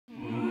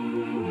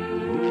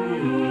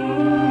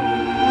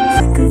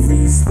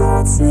his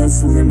thoughts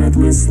as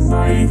limitless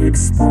light,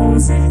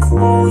 exposing,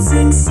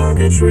 closing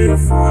circuitry to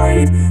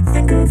fight.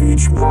 Think of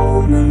each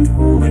moment,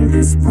 holding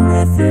his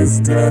breath as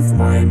death,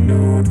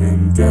 minute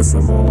and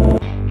decimal.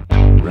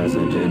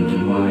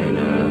 Resident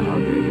miner,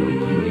 hunger your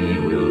beauty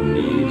will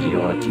need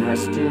your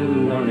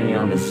testimony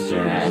on the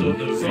stand.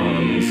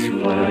 Solemnly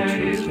swear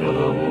truth for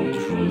the whole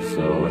truth,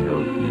 so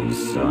help you,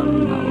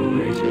 son. Now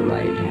raise your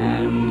right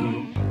hand.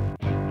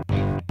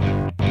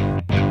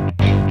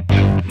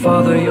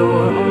 Father,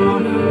 your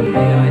honor, may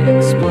I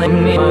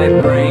explain me?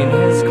 My brain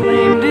has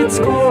claimed its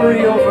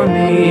glory over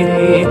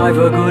me. I've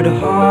a good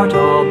heart,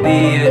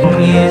 albeit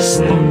yes.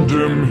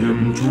 Condemn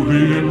him to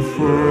the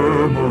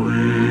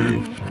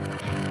infirmary.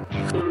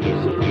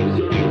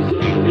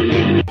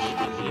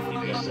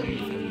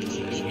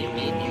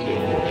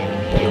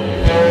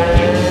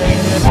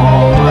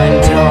 All my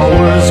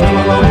towers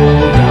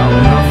crumble down,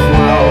 the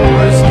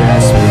flowers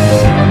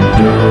gasping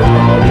under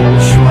rubble,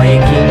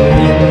 striking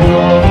in the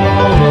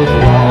hall of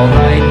law.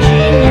 Thy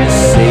genius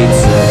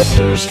sates a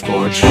thirst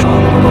for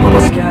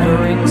trouble,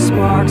 scattering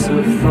sparks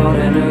of thought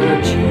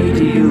energy.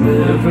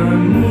 Deliver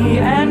me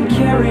and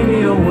carry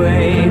me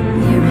away.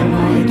 Here in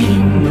my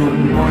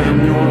kingdom, I am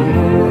your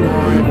lord. I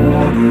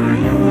order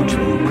you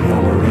to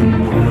cower and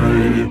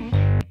pray.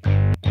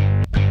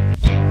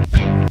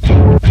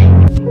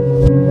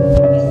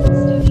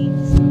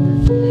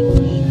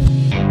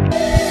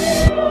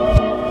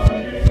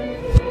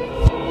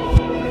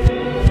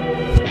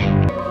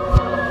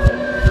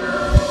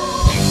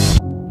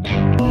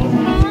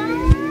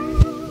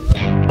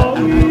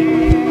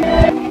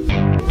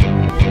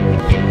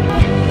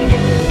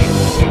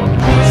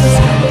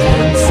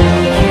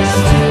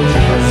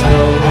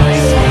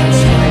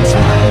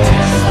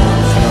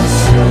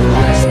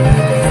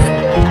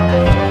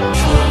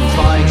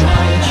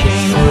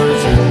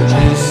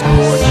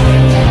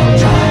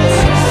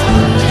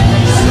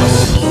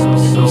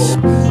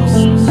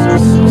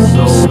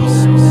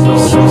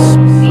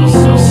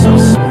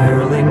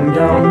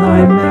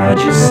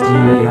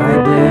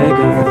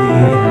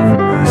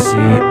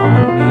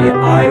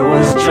 I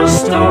was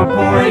just a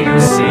boy, you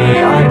see.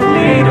 I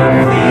plead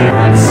of thee,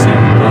 had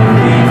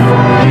sympathy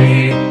for me.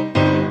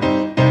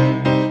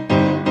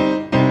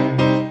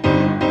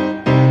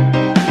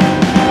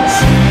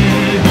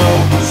 See how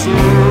the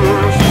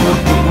serfs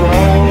work the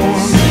ground,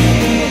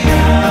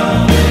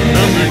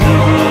 and they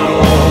give it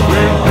all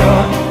they've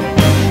got,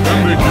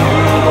 and they give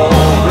it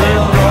all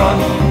they've got,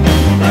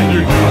 and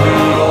you give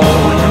it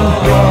all you've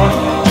got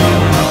till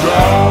you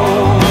down.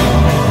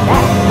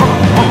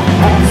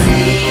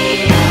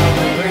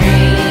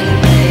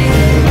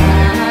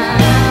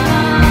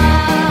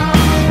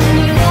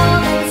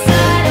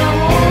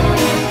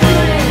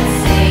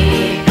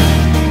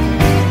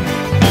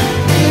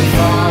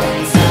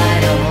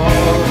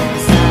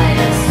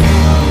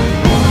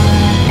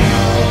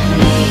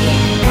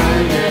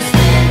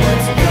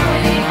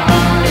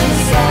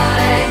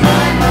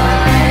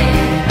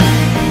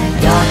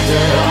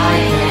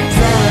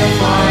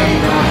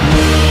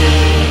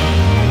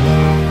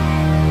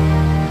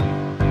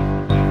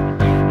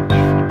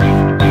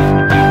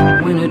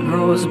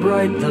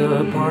 Bright,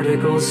 the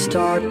particles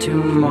start to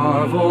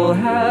marvel,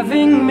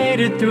 having made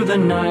it through the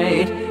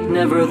night.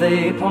 Never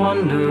they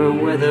ponder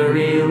whether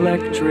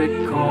electric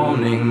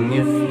calming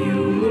if you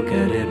look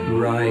at it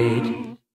right.